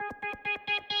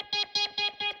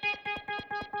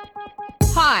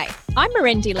Hi, I'm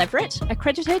Marendi Leverett,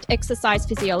 accredited exercise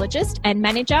physiologist and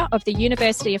manager of the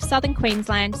University of Southern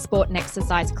Queensland Sport and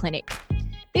Exercise Clinic.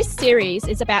 This series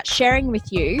is about sharing with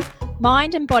you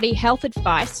mind and body health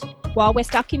advice while we're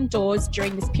stuck indoors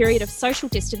during this period of social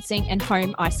distancing and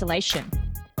home isolation.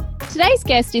 Today's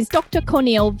guest is Dr.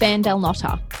 Corneille van der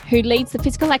Notte, who leads the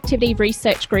Physical Activity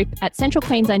Research Group at Central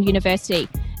Queensland University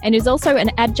and is also an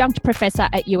adjunct professor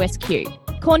at USQ.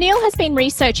 Corneille has been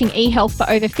researching e-health for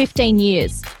over 15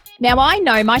 years. Now, I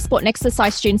know my sport and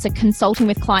exercise students are consulting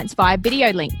with clients via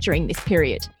video link during this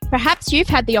period. Perhaps you've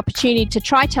had the opportunity to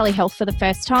try telehealth for the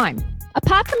first time.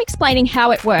 Apart from explaining how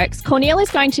it works, Corneille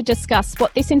is going to discuss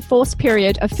what this enforced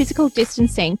period of physical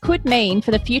distancing could mean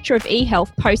for the future of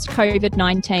e-health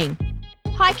post-COVID-19.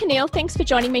 Hi, Corneille. Thanks for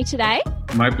joining me today.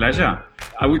 My pleasure.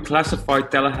 I would classify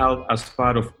telehealth as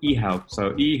part of e-health.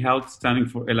 So e-health standing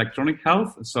for electronic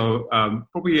health. So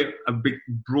probably a big,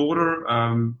 broader,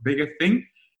 bigger thing.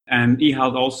 And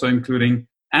e-health also including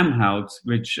m-health,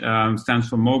 which stands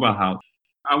for mobile health.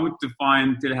 I would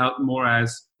define telehealth more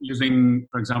as using,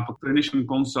 for example, clinician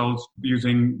consults,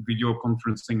 using video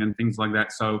conferencing and things like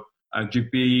that. So a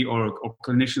GP or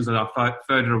clinicians that are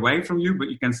further away from you, but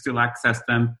you can still access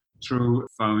them through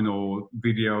phone or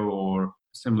video or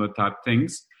similar type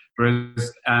things.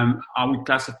 Whereas I would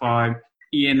classify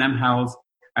E&M health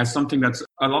as something that's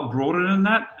a lot broader than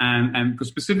that. And because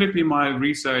specifically my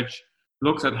research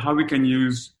looks at how we can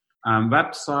use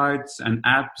websites and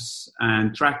apps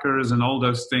and trackers and all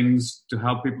those things to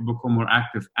help people become more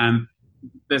active. And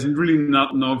there's really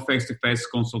no face-to-face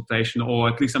consultation, or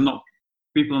at least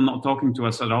people are not talking to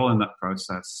us at all in that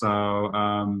process. So,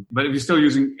 but we're still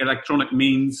using electronic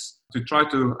means to try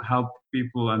to help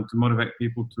people and to motivate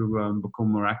people to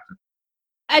become more active.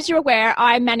 As you're aware,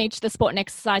 I manage the Sport and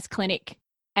Exercise Clinic,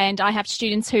 and I have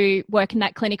students who work in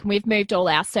that clinic, and we've moved all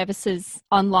our services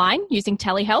online using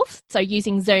telehealth, so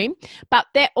using Zoom, but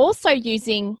they're also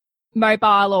using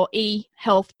mobile or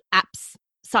e-health apps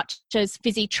such as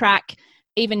PhysiTrack.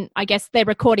 Even, I guess, they're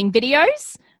recording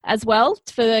videos as well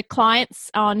for the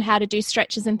clients on how to do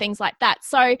stretches and things like that.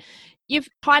 So you've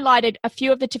highlighted a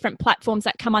few of the different platforms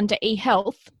that come under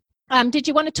e-health. Did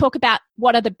you want to talk about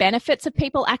what are the benefits of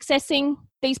people accessing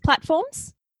these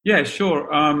platforms? Yeah, sure.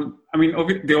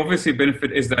 The obvious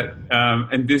benefit is that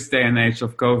in this day and age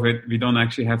of COVID, we don't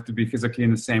actually have to be physically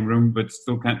in the same room, but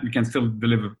we can still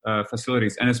deliver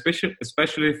facilities. And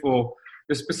especially for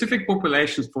the specific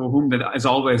populations for whom that is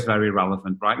always very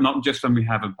relevant, right? Not just when we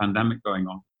have a pandemic going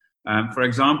on. For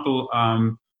example,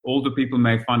 older people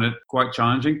may find it quite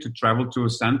challenging to travel to a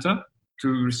center to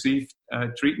receive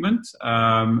treatment.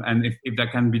 And if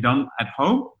that can be done at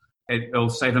home, it will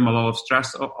save them a lot of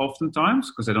stress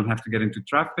oftentimes because they don't have to get into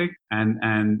traffic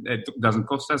and it doesn't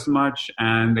cost as much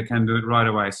and they can do it right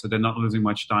away. So they're not losing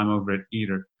much time over it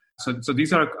either. So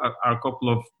these are a couple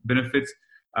of benefits.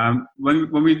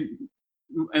 When we,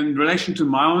 in relation to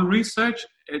my own research,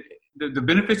 the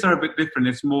benefits are a bit different.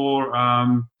 It's more,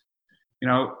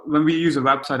 when we use a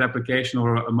website application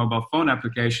or a mobile phone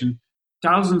application,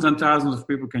 thousands and thousands of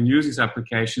people can use these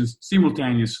applications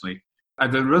simultaneously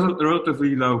at a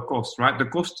relatively low cost, right? The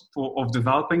cost of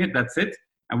developing it, that's it.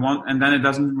 And then it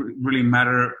doesn't really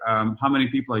matter how many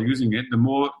people are using it. The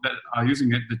more that are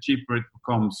using it, the cheaper it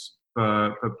becomes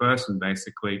per person,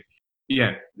 basically.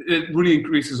 Yeah, it really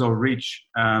increases our reach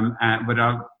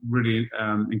without really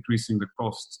increasing the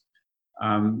cost.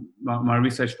 My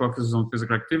research focuses on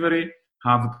physical activity.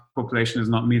 Half the population is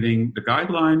not meeting the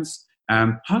guidelines.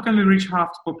 How can we reach half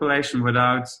the population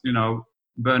without,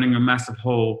 burning a massive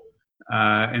hole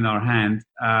in our hand?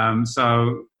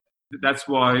 So that's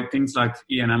why things like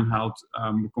E&M health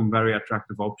become very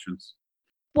attractive options.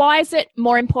 Why is it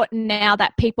more important now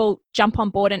that people jump on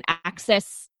board and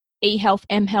access e-health,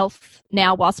 m-health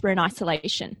now whilst we're in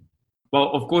isolation?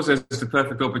 Well, of course, there's the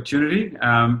perfect opportunity.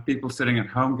 People sitting at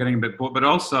home getting a bit bored, but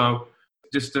also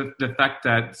just the fact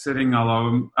that sitting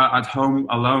alone at home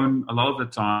alone a lot of the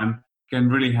time can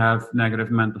really have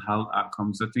negative mental health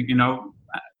outcomes. I think,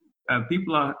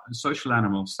 people are social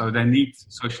animals, so they need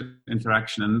social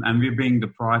interaction, and we're being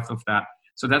deprived of that.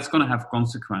 So that's going to have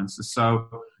consequences. So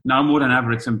now more than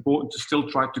ever, it's important to still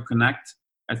try to connect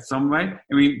at some way.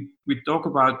 I mean, we talk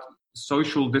about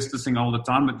social distancing all the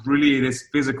time, but really it is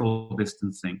physical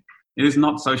distancing. It is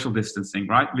not social distancing,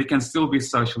 right? We can still be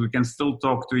social. We can still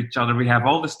talk to each other. We have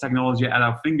all this technology at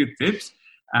our fingertips.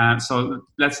 So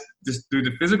let's just do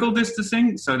the physical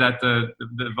distancing so that the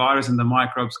virus and the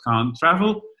microbes can't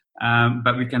travel.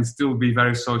 But we can still be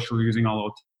very social using all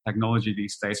our technology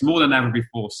these days, more than ever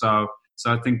before. So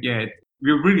I think,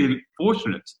 we're really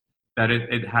fortunate that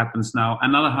it happens now.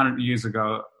 Another 100 years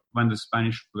ago, when the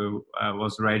Spanish flu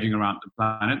was raging around the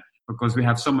planet, because we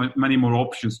have many more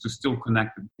options to still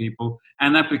connect with people,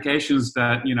 and applications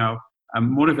that,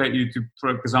 motivate you to, for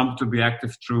example, to be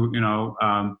active through,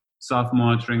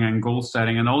 self-monitoring and goal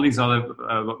setting and all these other,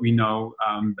 what we know,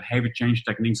 behavior change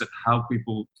techniques that help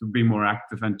people to be more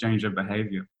active and change their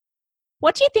behavior.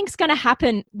 What do you think is going to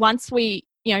happen once we,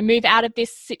 move out of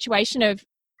this situation of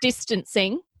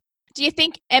distancing? Do you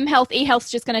think mHealth, eHealth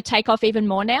is just going to take off even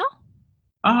more now?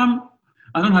 I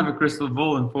don't have a crystal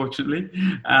ball, unfortunately,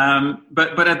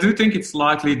 but I do think it's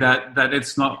likely that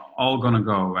it's not all going to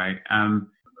go away.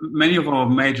 Many of our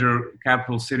major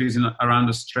capital cities around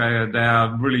Australia,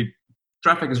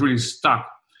 traffic is really stuck,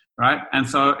 right? And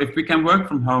so if we can work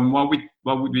from home, why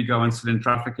would we go and sit in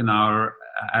traffic an hour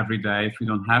every day if we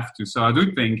don't have to? So I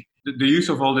do think the use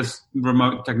of all this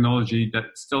remote technology that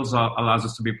still allows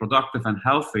us to be productive and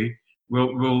healthy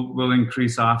will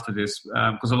increase after this,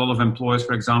 because a lot of employers,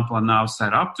 for example, are now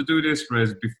set up to do this,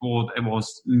 whereas before it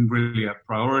was really a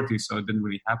priority, so it didn't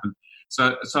really happen.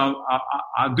 So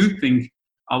I do think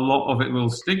a lot of it will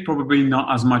stick, probably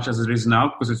not as much as it is now,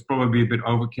 because it's probably a bit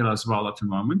overkill as well at the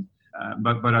moment.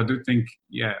 But I do think,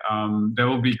 there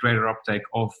will be greater uptake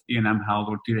of E&M health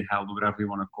or telehealth, or whatever you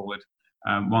want to call it,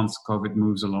 once COVID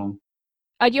moves along.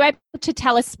 Are you able to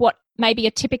tell us what maybe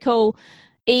a typical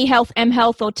eHealth,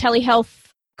 mHealth or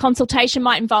telehealth consultation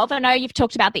might involve? I know you've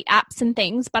talked about the apps and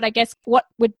things, but I guess what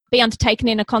would be undertaken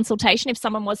in a consultation if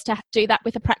someone was to do that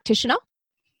with a practitioner?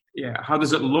 Yeah, how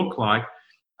does it look like?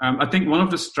 I think one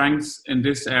of the strengths in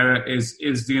this area is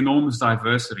the enormous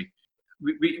diversity.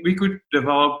 We could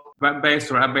develop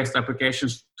web-based or app-based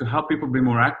applications to help people be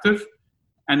more active,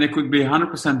 and they could be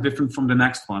 100% different from the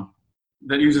next one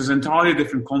that uses entirely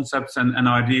different concepts and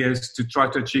ideas to try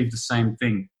to achieve the same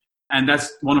thing. And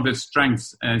that's one of its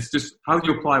strengths. It's just how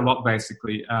do you apply what,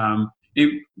 basically. A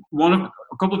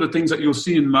couple of the things that you'll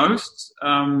see in most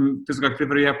physical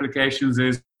activity applications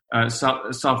is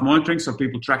self-monitoring, so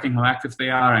people tracking how active they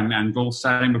are, and goal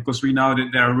setting, because we know that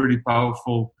they're really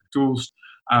powerful tools.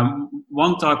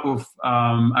 One type of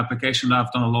application that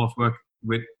I've done a lot of work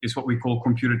with is what we call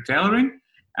computer tailoring.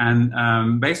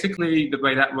 And basically the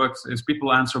way that works is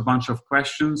people answer a bunch of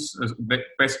questions,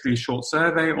 basically a short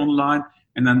survey online,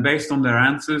 and then based on their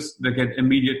answers, they get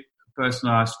immediate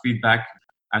personalized feedback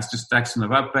as just text on the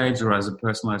web page or as a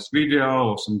personalized video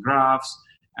or some graphs.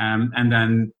 And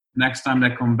then next time they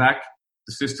come back,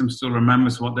 the system still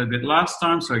remembers what they did last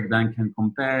time, so it then can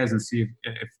compare and see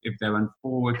if they went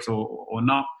forwards or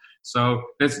not. So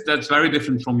that's very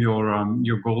different from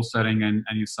your goal setting and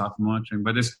your self-monitoring.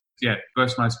 But it's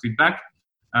personalized feedback.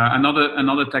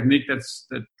 Another technique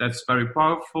that's very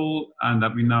powerful and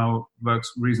that we know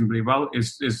works reasonably well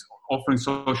is offering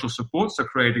social support, so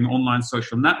creating online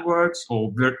social networks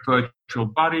or virtual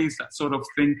buddies, that sort of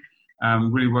thing,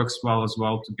 really works well as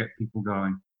well to get people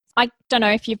going. I don't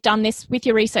know if you've done this with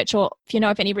your research or if you know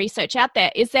of any research out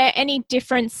there. Is there any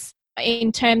difference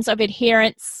in terms of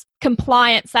adherence,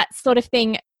 compliance, that sort of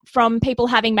thing, from people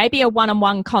having maybe a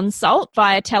one-on-one consult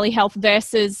via telehealth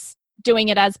versus doing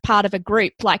it as part of a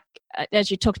group, like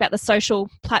as you talked about the social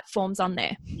platforms on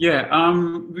there? Yeah,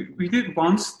 we did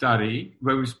one study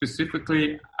where we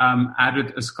specifically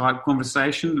added a Skype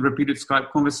conversation, repeated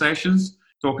Skype conversations,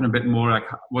 talking a bit more like,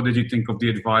 what did you think of the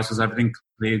advice? Was everything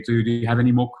clear? Do you have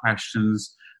any more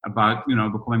questions about,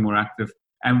 becoming more active?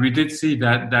 And we did see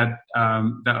that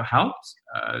helped.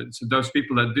 So those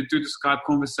people that did do the Skype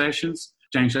conversations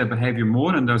changed their behavior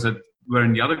more than those that were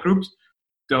in the other groups.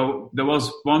 Though there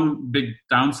was one big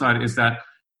downside, is that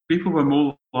people were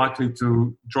more likely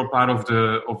to drop out of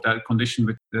that condition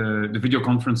with the video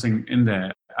conferencing in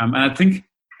there. And I think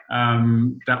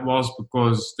that was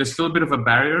because there's still a bit of a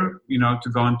barrier, to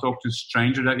go and talk to a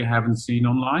stranger that you haven't seen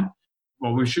online.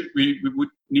 Well, we would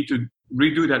need to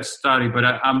redo that study, but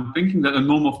I'm thinking that a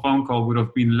normal phone call would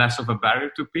have been less of a barrier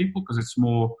to people because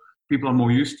people are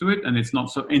more used to it and it's not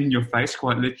so in your face,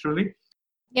 quite literally.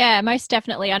 Yeah, most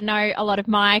definitely. I know a lot of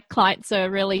my clients are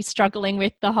really struggling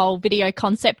with the whole video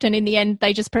concept, and in the end,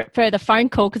 they just prefer the phone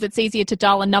call because it's easier to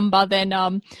dial a number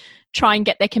than try and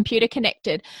get their computer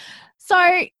connected. So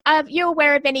are you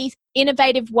aware of any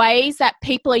innovative ways that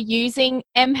people are using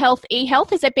mHealth, eHealth?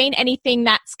 Has there been anything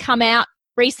that's come out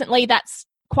recently that's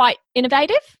quite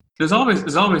innovative? There's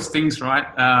always things, right?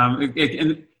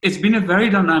 It's been a very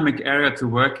dynamic area to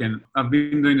work in. I've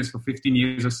been doing this for 15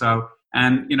 years or so,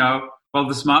 and well,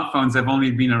 the smartphones have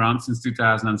only been around since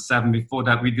 2007. Before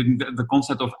that, the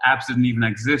concept of apps didn't even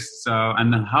exist. So,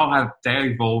 and then how have they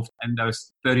evolved in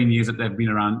those 13 years that they've been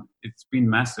around? It's been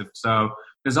massive. So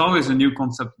there's always a new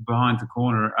concept behind the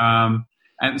corner.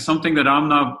 And something that I'm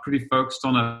now pretty focused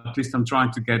on, at least I'm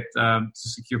trying to get to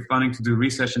secure funding to do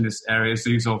research in this area, is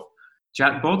the use of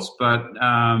chatbots. But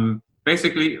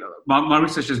basically, my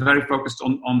research is very focused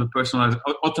on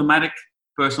the automatic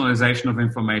personalization of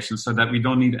information, so that we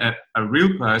don't need a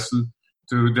real person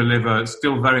to deliver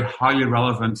still very highly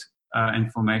relevant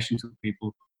information to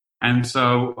people. And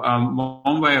so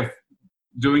one way of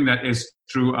doing that is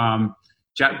through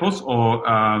chatbots or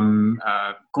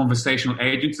conversational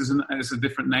agents is a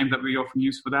different name that we often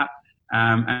use for that.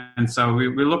 And so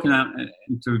we're looking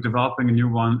into developing a new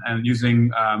one and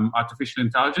using artificial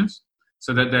intelligence,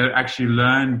 so that they actually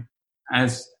learn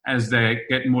as they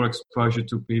get more exposure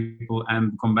to people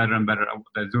and become better and better at what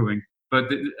they're doing. But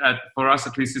for us,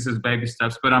 at least, this is baby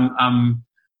steps. But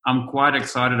I'm quite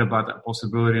excited about that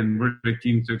possibility and really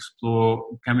keen to explore,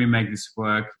 can we make this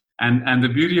work? And the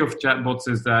beauty of chatbots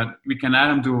is that we can add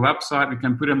them to a website, we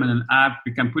can put them in an app,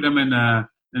 we can put them in a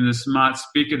smart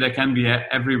speaker. They can be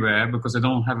everywhere because they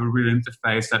don't have a real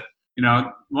interface. That,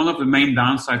 one of the main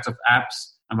downsides of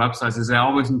apps and websites is they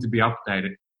always need to be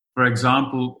updated. For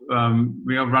example,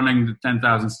 we are running the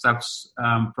 10,000 Steps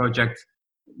project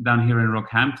down here in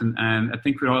Rockhampton, and I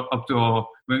think we're up to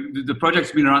the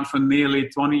project's been around for nearly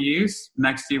 20 years.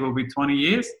 Next year will be 20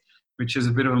 years, which is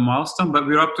a bit of a milestone, but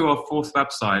we're up to our 4th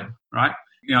website, right?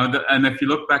 And if you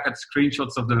look back at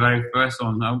screenshots of the very first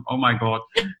one, oh my God.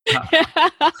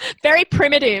 Very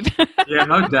primitive. Yeah,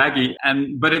 no daggy.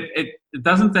 But it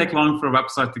doesn't take long for a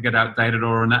website to get outdated,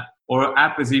 or an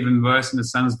app is even worse in the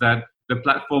sense that the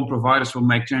platform providers will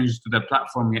make changes to their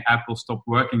platform, your app will stop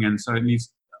working, and so it needs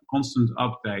constant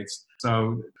updates.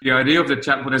 So the idea of the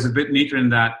chatbot is a bit neater in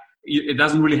that it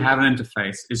doesn't really have an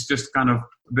interface. It's just kind of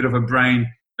a bit of a brain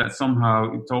that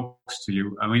somehow it talks to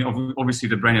you. I mean, obviously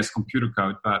the brain is computer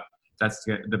code, but that's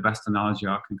the best analogy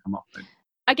I can come up with.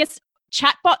 I guess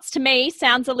chatbots to me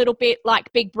sounds a little bit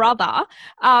like Big Brother.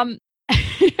 Do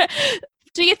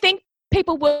you think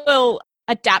people will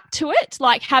adapt to it?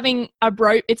 Like having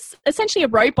it's essentially a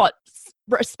robot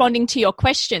responding to your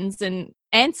questions and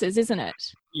answers, isn't it?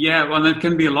 Yeah, well, it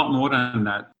can be a lot more than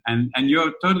that. And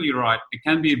you're totally right. It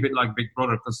can be a bit like Big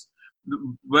Brother, because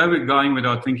where we're going with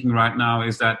our thinking right now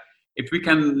is that if we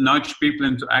can nudge people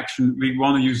into action, we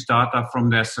want to use data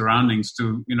from their surroundings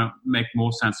to, make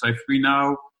more sense. So if we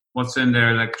know what's in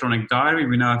their electronic diary,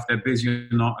 we know if they're busy or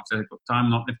not, if they've got time or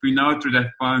not. If we know through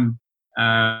their phone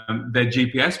their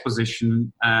GPS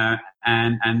position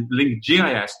and link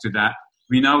GIS to that,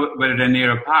 we know whether they're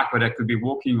near a park, whether they could be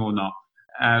walking or not.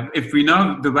 If we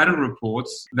know the weather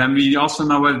reports, then we also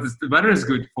know whether the weather is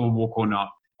good for a walk or not.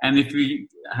 And if we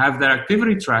have their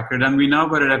activity tracker, then we know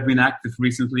whether they've been active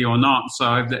recently or not.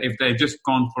 So if they've just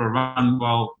gone for a run,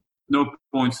 well, no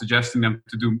point suggesting them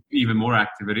to do even more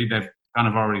activity. They've kind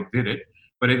of already did it.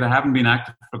 But if they haven't been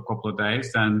active for a couple of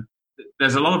days, then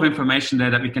there's a lot of information there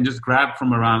that we can just grab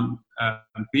from around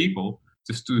people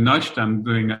just to nudge them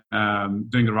doing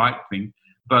the right thing.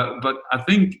 But I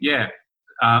think,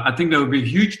 I think there will be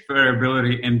huge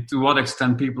variability in to what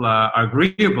extent people are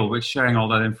agreeable with sharing all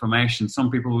that information.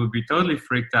 Some people will be totally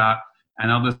freaked out,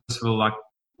 and others will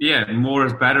more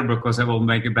is better because it will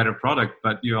make a better product,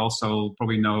 but you also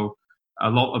probably know a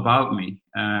lot about me.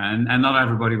 And not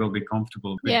everybody will be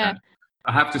comfortable with that.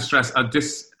 I have to stress at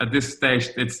this stage,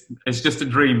 it's just a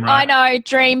dream, right? I know,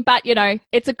 dream, but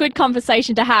it's a good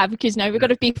conversation to have because we've got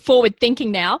to be forward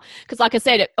thinking now. Because like I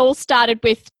said, it all started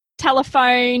with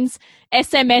telephones,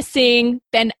 SMSing,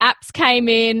 then apps came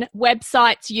in,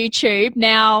 websites, YouTube.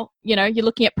 Now, you're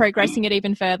looking at progressing it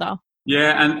even further.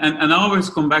 Yeah, and I always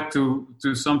come back to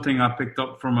something I picked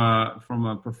up from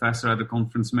a professor at a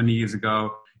conference many years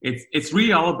ago. It's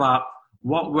really all about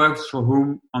what works for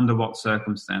whom under what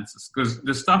circumstances. Because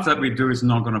the stuff that we do is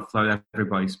not going to float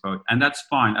everybody's boat, and that's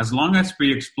fine as long as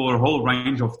we explore a whole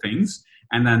range of things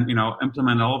and then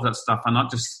implement all of that stuff and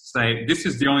not just say this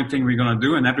is the only thing we're going to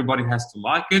do and everybody has to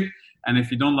like it. And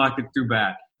if you don't like it, too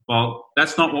bad. Well,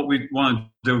 that's not what we want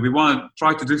to do. We want to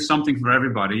try to do something for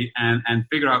everybody and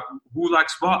figure out who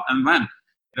likes what and when.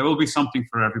 There will be something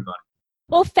for everybody.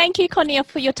 Well, thank you, Cornel,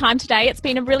 for your time today. It's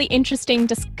been a really interesting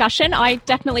discussion. I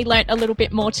definitely learnt a little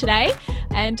bit more today.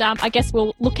 And I guess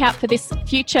we'll look out for this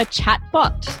future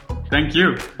chatbot. Thank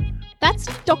you. That's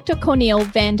Dr. Cornel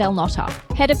van der Notter,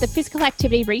 Head of the Physical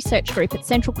Activity Research Group at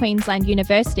Central Queensland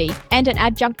University and an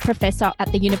adjunct professor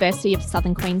at the University of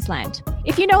Southern Queensland.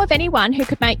 If you know of anyone who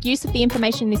could make use of the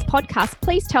information in this podcast,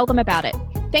 please tell them about it.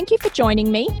 Thank you for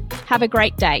joining me. Have a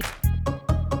great day.